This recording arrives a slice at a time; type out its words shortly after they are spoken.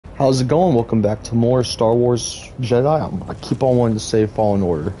How's it going? Welcome back to more Star Wars Jedi. I keep on wanting to say Fallen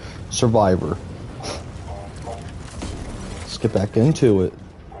Order. Survivor. Let's get back into it.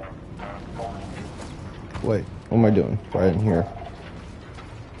 Wait, what am I doing? Right in here.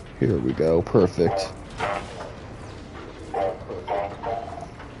 Here we go. Perfect.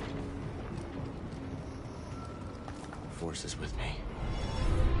 Force is with me.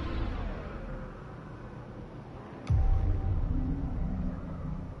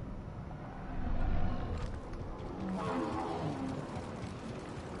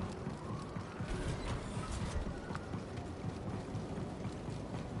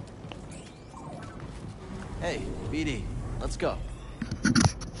 Hey, BD, let's go.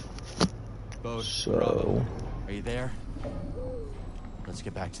 So, are you there? Let's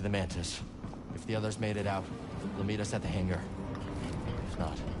get back to the Mantis. If the others made it out, they'll meet us at the hangar. If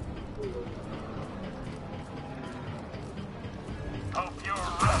not... Hope you're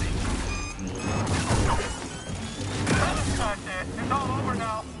ready. It's all over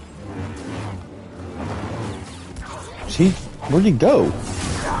now. see, where'd he go?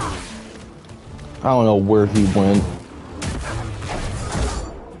 I don't know where he went.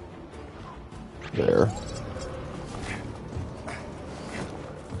 There.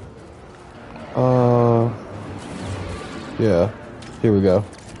 Yeah. Here we go.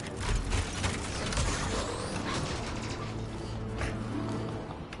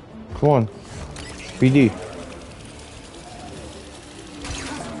 Come on. BD.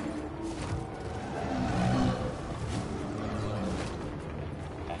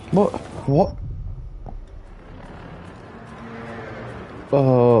 What? What?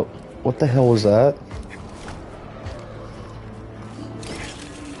 What the hell was that?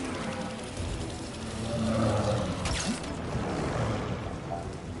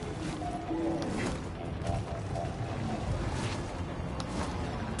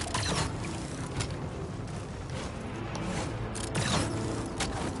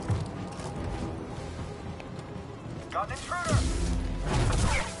 Got an intruder!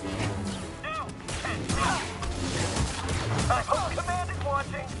 Now, I hope Command is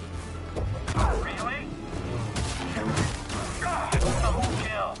watching! Really? Double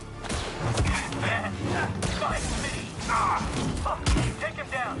kill! Yes! Fight me! Take him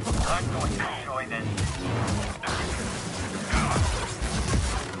down! I'm going to enjoy this.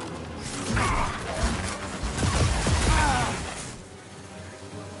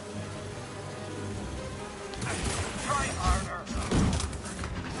 Try harder.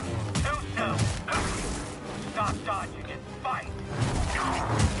 Too soon. Stop dodging and fight.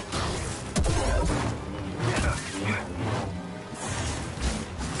 Coward.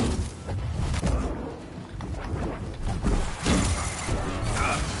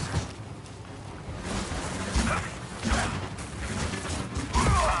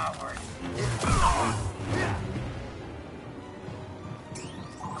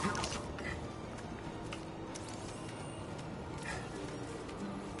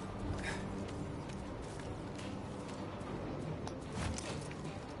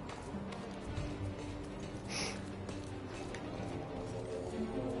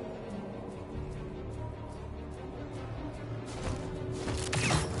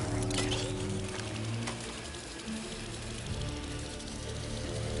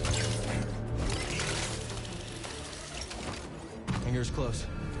 Hangar's close.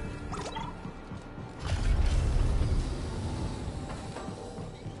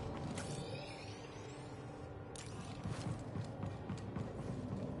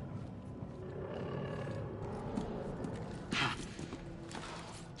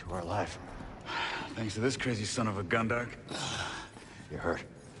 You are alive. Thanks to this crazy son of a Gundark. You're hurt.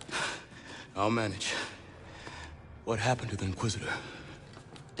 I'll manage. What happened to the Inquisitor?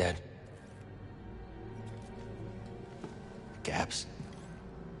 Dead. Gaps.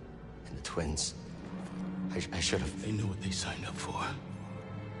 And the twins. I should have... They know what they signed up for.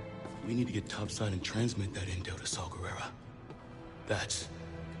 We need to get topside and transmit that intel to Saw Gerrera. That's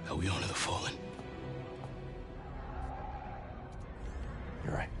how we honor the fallen.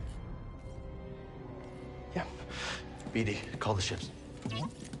 You're right. Yeah. BD, call the ships.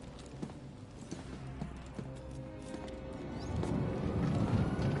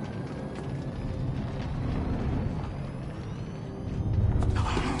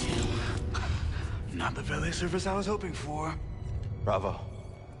 Not the valet service I was hoping for. Bravo.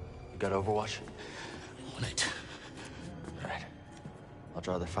 You got Overwatch? On it. All right. I'll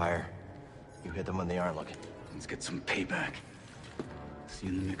draw the fire. You hit them when they aren't looking. Let's get some payback. See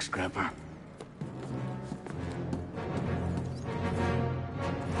you in the mix, Scrapper.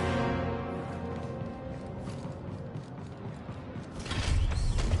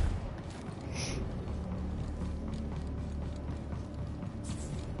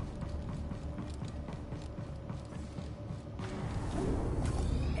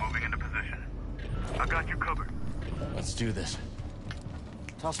 do this.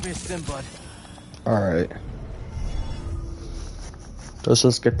 Toss me a stim, bud. Alright. Let's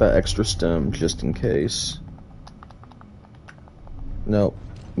just get that extra stem just in case. Nope.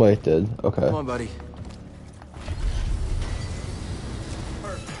 Wait, it did. Okay. Come on, buddy.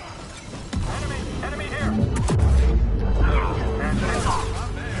 Enemy here.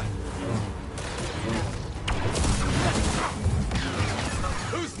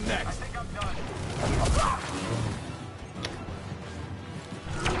 Who's I next? think I'm done.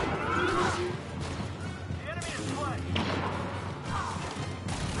 The enemy is flanked.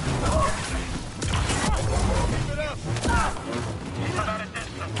 Keep it up. He's about a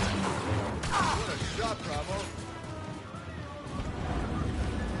distance. What a shot, Bravo.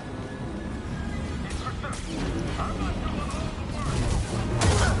 In pursuit. I'm not doing all the work.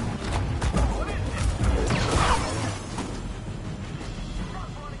 What is it? Stop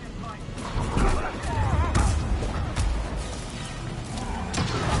running and fight.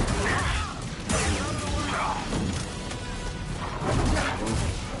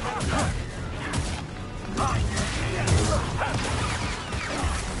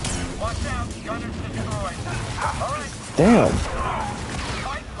 Watch out, gunners destroyed. All right, Damn.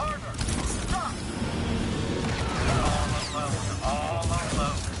 fight harder. Stop. All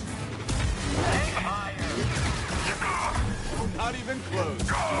alone. Aim higher. Not even close.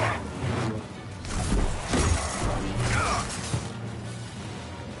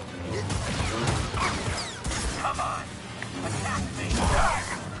 Come on. Attack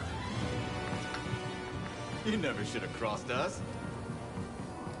me. You never should have crossed us.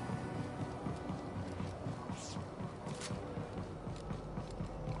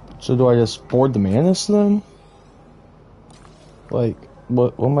 So do I just board the Mantis then? Like,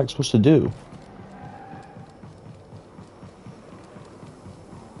 what am I supposed to do?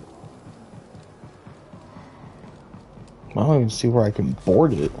 I don't even see where I can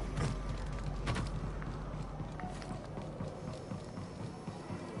board it.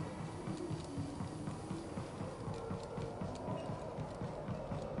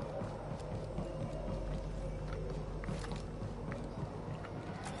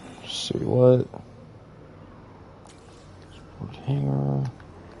 See what? Sport hangar.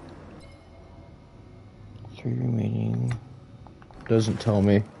 3 remaining. Doesn't tell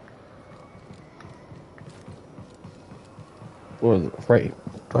me. Or right.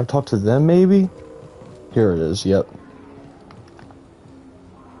 Do I talk to them maybe? Here it is, yep.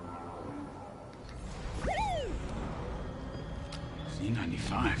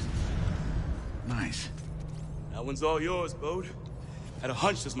 C95. Nice. That one's all yours, Bode. Had a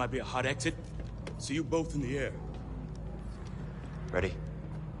hunch this might be a hot exit. See you both in the air. Ready?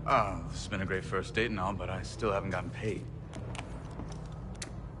 Oh, this has been a great first date and all, but I still haven't gotten paid.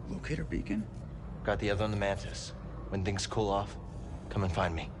 Locator beacon? Got the other on the Mantis. When things cool off, come and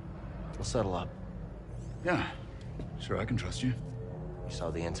find me. We'll settle up. Yeah. Sure, I can trust you. You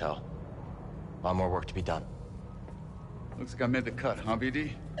saw the intel. A lot more work to be done. Looks like I made the cut, huh,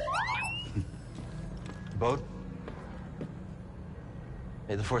 BD? Bode?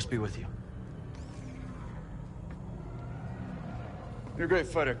 May the Force be with you. You're a great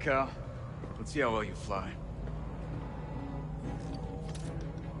fighter, Cal. Let's see how well you fly.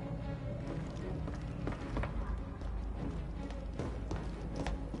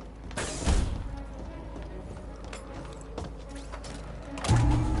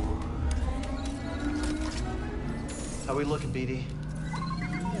 How we looking, BD?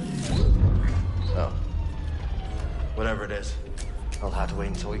 Oh. Whatever it is, I'll have to wait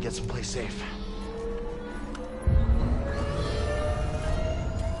until we get someplace safe.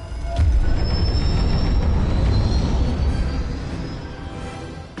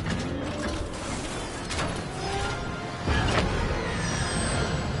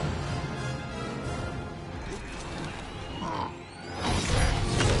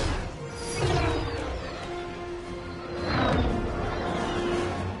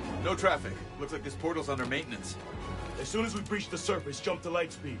 No traffic. Looks like this portal's under maintenance. As soon as we breach the surface, jump to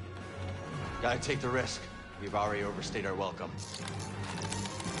light speed. Gotta take the risk. We've already overstayed our welcome.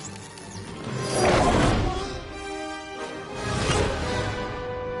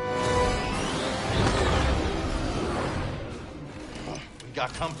 We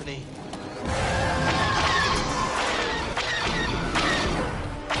got company.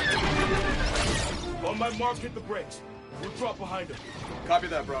 On my mark, hit the brakes. We'll drop behind him. Copy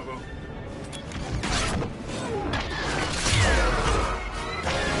that, Bravo.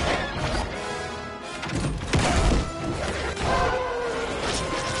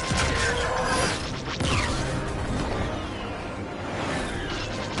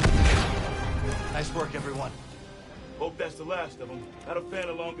 Nice work, everyone. Hope Not a fan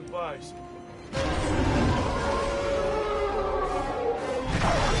of long goodbyes.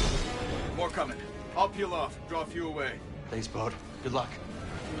 More coming. I'll peel off, draw a few away. Thanks, Bode. Good luck.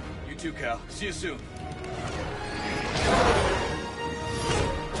 You too, Cal. See you soon.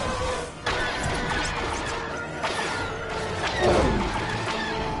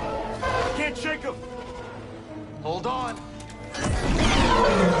 Can't shake him! Hold on.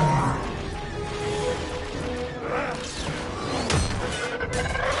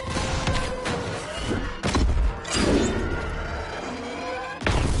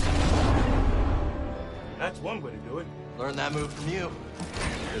 That's one way to do it. Learn that move from you.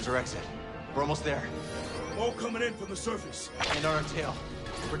 There's our exit. We're almost there. All coming in from the surface. And on our tail.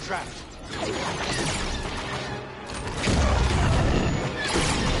 We're trapped.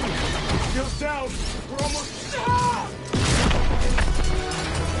 Shields down. We're almost...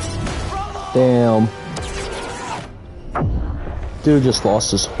 Damn. Dude just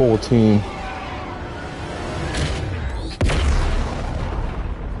lost his whole team.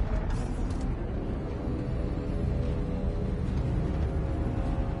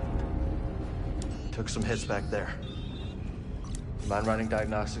 Took some hits back there. Mind running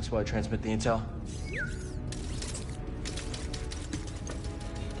diagnostics while I transmit the intel?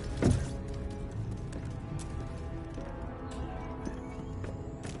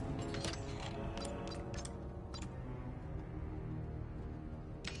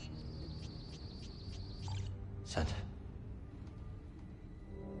 Sent.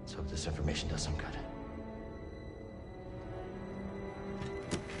 Let's hope this information does some good.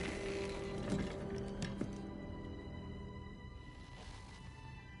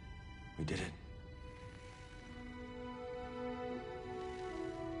 We did it.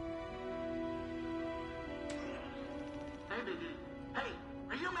 Hey, baby. Hey,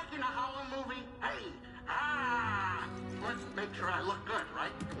 are you making a Howler movie? Hey, let's make sure I look good,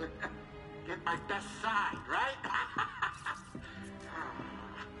 right? Get my best side, right?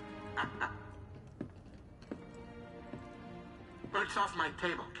 Books off my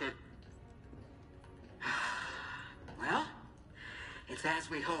table, kid. Well, it's as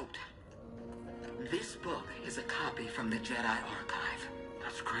we hoped. This book is a copy from the Jedi Archive.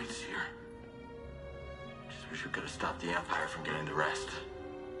 That's great, Seer. Just wish we could have stopped the Empire from getting the rest.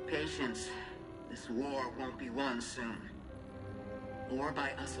 Patience. This war won't be won soon. Or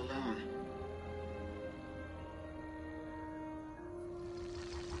by us alone.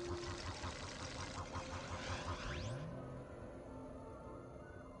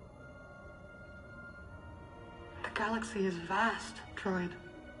 The galaxy is vast, Droid.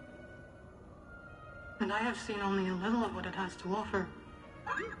 And I have seen only a little of what it has to offer.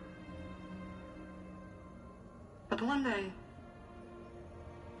 But one day,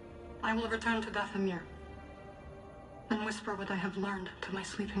 I will return to Dathomir and whisper what I have learned to my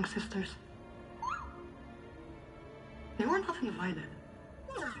sleeping sisters. You are not invited.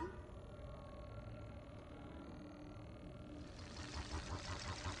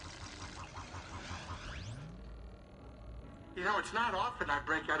 You know, it's not often I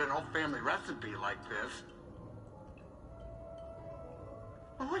break out an old family recipe like this.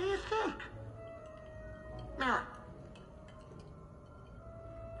 Well, what do you think? Mara.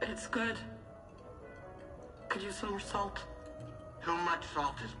 It's good. Could use some more salt. Too much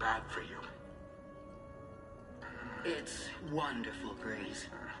salt is bad for you. It's wonderful, Grease.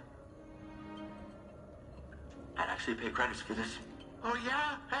 I'd actually pay credits for this. Oh,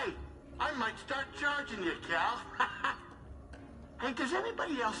 yeah? Hey, I might start charging you, Cal. Hey, does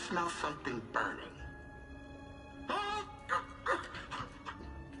anybody else smell something burning?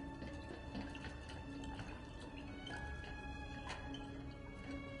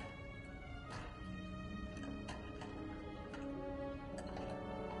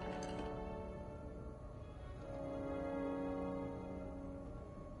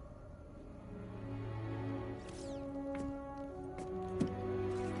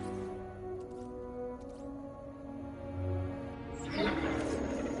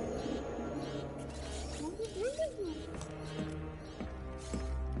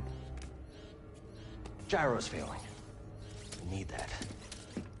 Gyro's failing. We need that.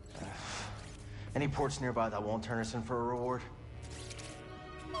 Any ports nearby that won't turn us in for a reward?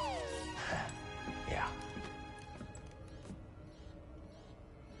 Yeah.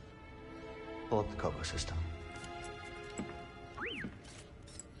 Pull up the Koboh system.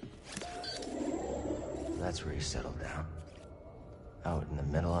 That's where you settled down. Out in the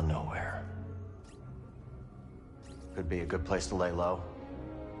middle of nowhere. Could be a good place to lay low.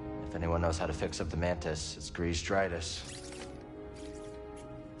 If anyone knows how to fix up the Mantis, it's Grease Dritus.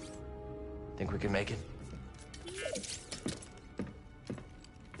 Think we can make it?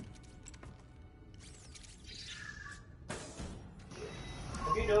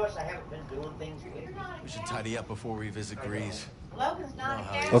 should tidy up before we visit Grease. Logan's not You know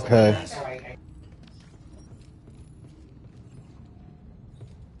a how he is gas Okay. station.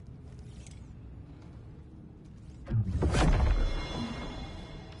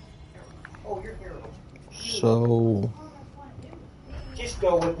 Oh, you're here. So, Just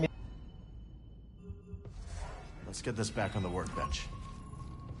go with me. Let's get this back on the workbench.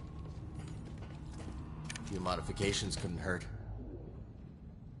 A few modifications couldn't hurt.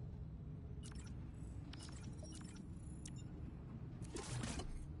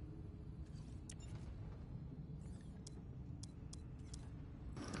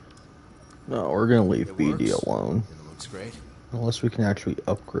 no, we're gonna leave It BD works. alone. It looks great. Unless we can actually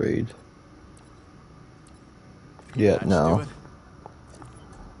upgrade. Yeah, That should no. do it.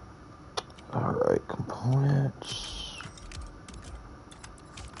 Alright, components.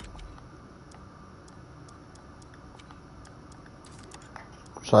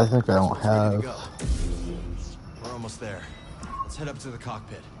 So I think I don't It's ready to have... go. We're almost there. Let's head up to the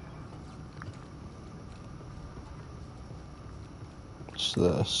cockpit. What's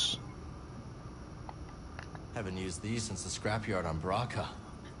this? Haven't used these since the scrapyard on Braca.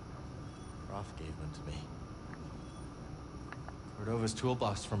 Roth gave them to me. Cordova's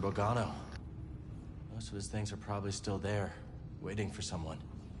toolbox from Bogano. Most of his things are probably still there, waiting for someone.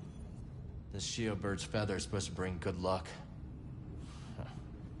 This Shio bird's feather is supposed to bring good luck. Huh.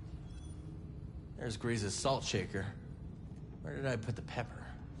 There's Grease's salt shaker. Where did I put the pepper?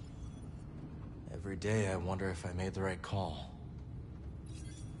 Every day I wonder if I made the right call.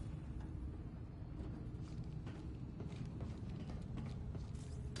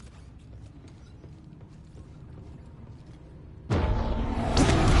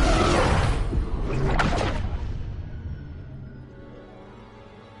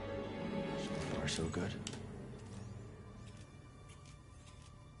 So good.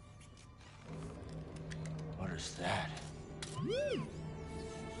 What is that?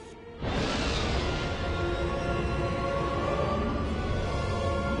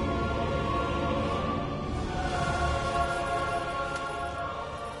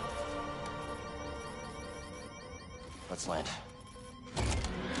 Let's land.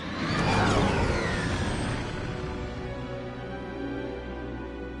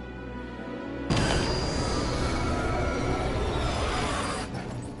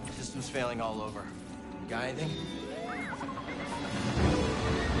 Failing all over. Got anything?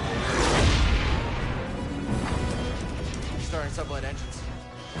 Starting sublight engines.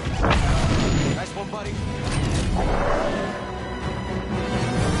 Nice one, buddy.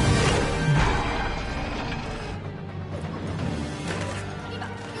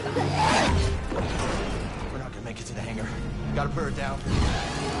 We're not gonna make it to the hangar. Gotta put her down.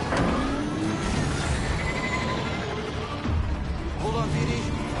 Hold on, BD.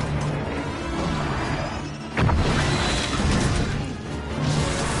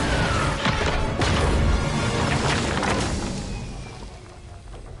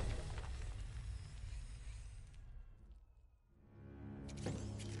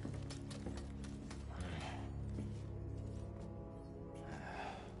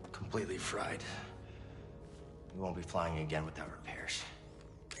 Completely fried. We won't be flying again without repairs.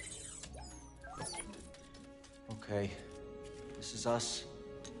 Okay. This is us.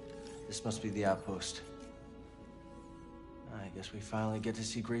 This must be the outpost. I guess we finally get to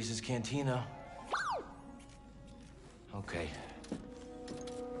see Grease's cantina. Okay.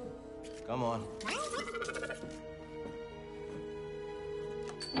 Come on.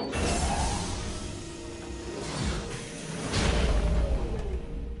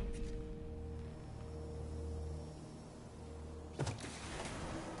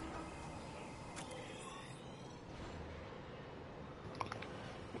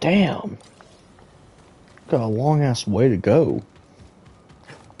 Damn. Got a long ass way to go.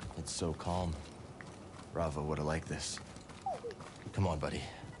 It's so calm. Rava would have liked this. Come on, buddy.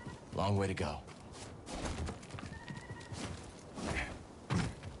 Long way to go.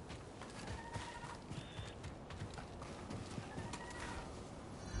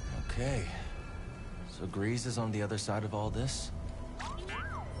 Okay. So Grease is on the other side of all this?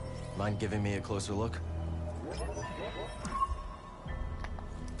 Mind giving me a closer look?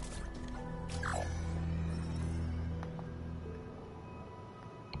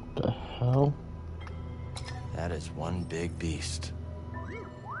 The hell? That is one big beast.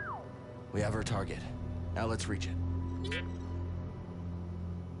 We have our target. Now let's reach it.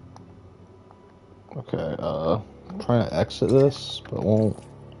 Okay, I'm trying to exit this, but it won't.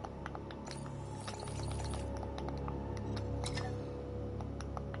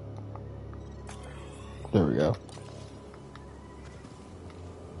 There we go.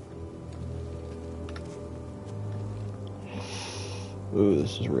 Ooh,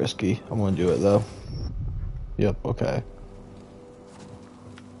 this is risky. I'm gonna do it though. Yep, okay.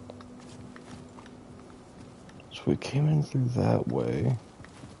 So we came in through that way.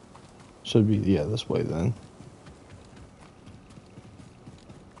 Should be, yeah, this way then.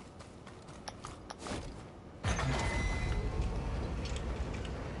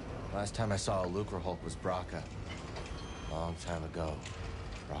 Last time I saw a Lucre Hulk was Braca. Long time ago.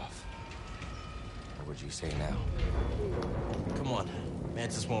 Rough. What would you say now? Come on.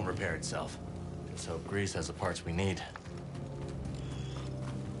 Mantis won't repair itself. Just hope Grease has the parts we need.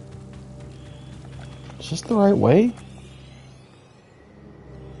 Is this the right way?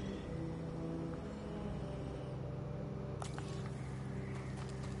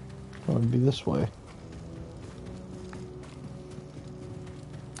 Oh, it'd be this way.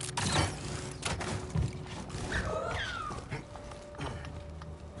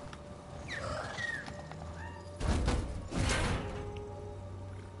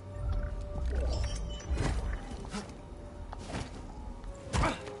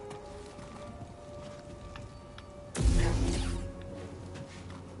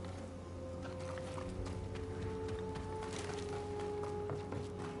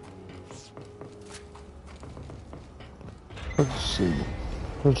 Let's see.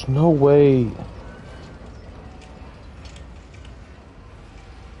 There's no way.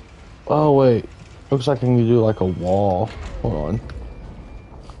 Oh, wait. Looks like I can do like a wall. Hold on.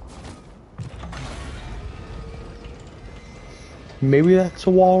 Maybe that's a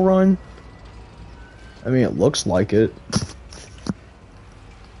wall run? I mean, it looks like it.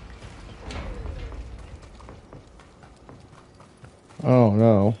 Oh,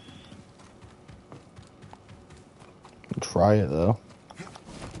 no. Try it though.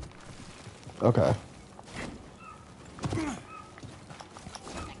 Okay. Secure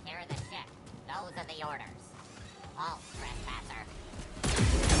the ship. Those are the orders. Halt, trespasser.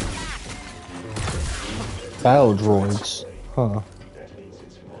 Battle droids. Huh. I'm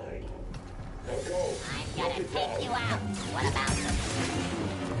gonna take you out. What about them?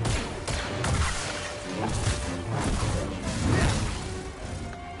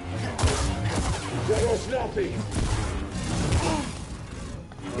 There was nothing.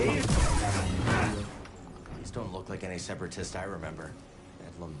 These don't look like any separatists I remember.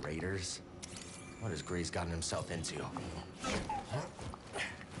 Bedlam Raiders? What has Grease gotten himself into?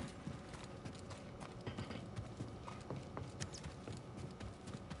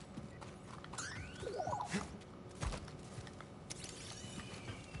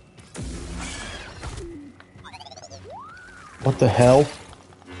 What the hell?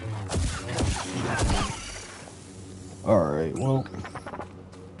 Alright, well.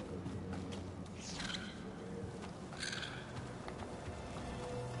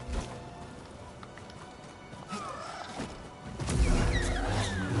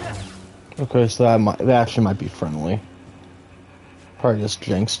 Okay, so that actually might be friendly. Probably just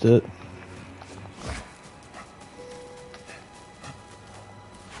jinxed it.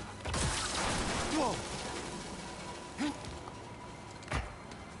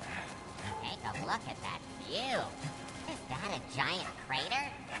 Take a look at that view. Is that a giant crater?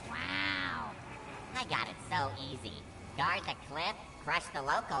 Wow. I got it so easy. Guard the cliff, crush the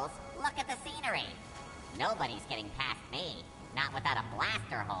locals, look at the scenery. Nobody's getting past me. Not without a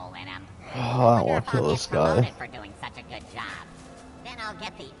blaster hole in him. Oh, I don't want to kill this guy. For doing such a good job. Then I'll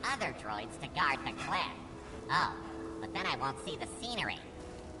get the other droids to guard the cliff. Oh, but then I won't see the scenery.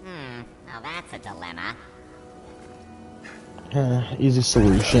 Now that's a dilemma. Easy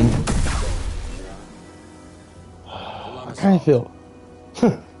solution. I kind of feel...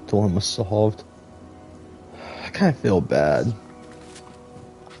 Dilemma solved. I kind of feel bad.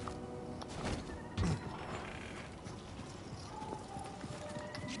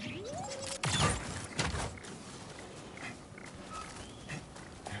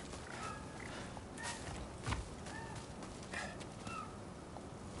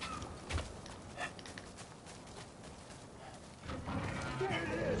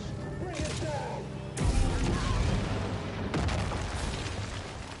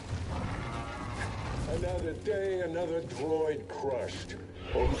 Another day, another droid crushed.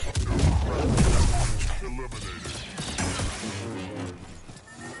 Eliminated.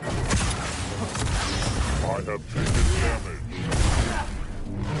 I have taken damage.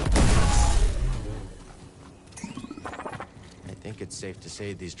 I think it's safe to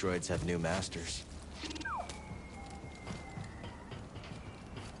say these droids have new masters.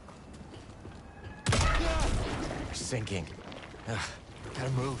 They're sinking. Ugh,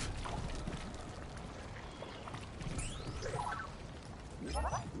 gotta move.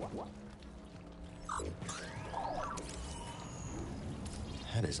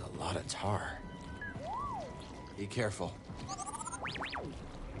 That is a lot of tar. Be careful.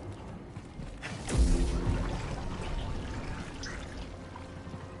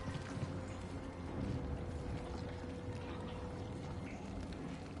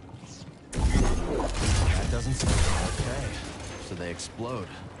 That doesn't seem okay. So they explode.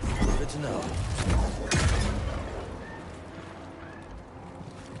 Good to know.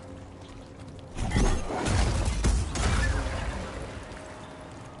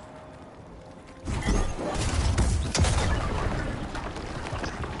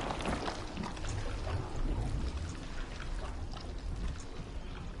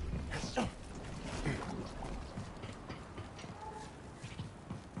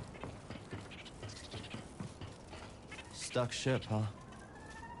 Stuck ship, huh?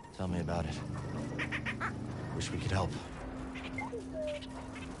 Tell me about it. Wish we could help.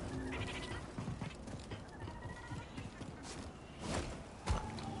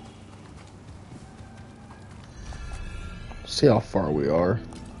 See how far we are.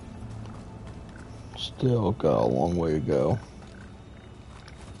 Still got a long way to go.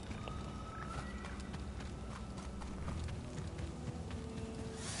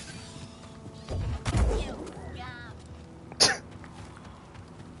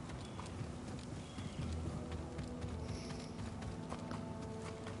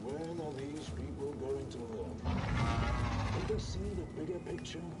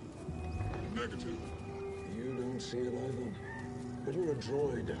 Negative. You don't see it either. But you're a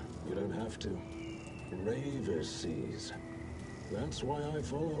droid. You don't have to. Raver sees. That's why I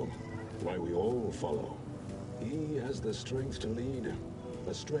follow. Why we all follow. He has the strength to lead.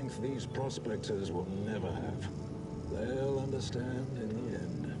 A strength these prospectors will never have. They'll understand in the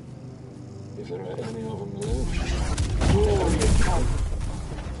end. If there are any of them left.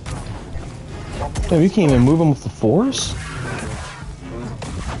 Damn, you can't even move them with the Force?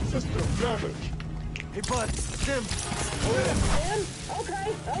 System damage. Hey, bud, Jim. Okay.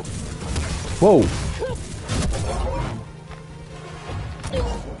 Whoa.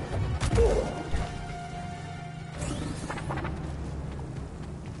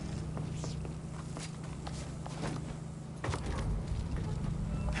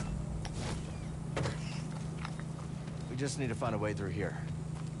 We just need to find a way through here.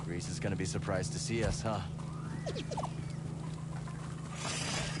 Grease is gonna be surprised to see us, huh?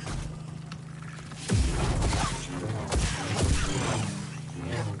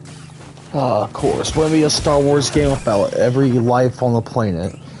 Of course, wouldn't be a Star Wars game about every life on the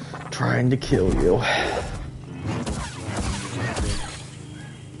planet trying to kill you.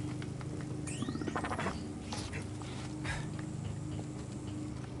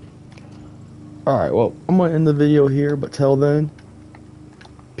 Alright, well, I'm gonna end the video here, but till then,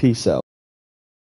 peace out.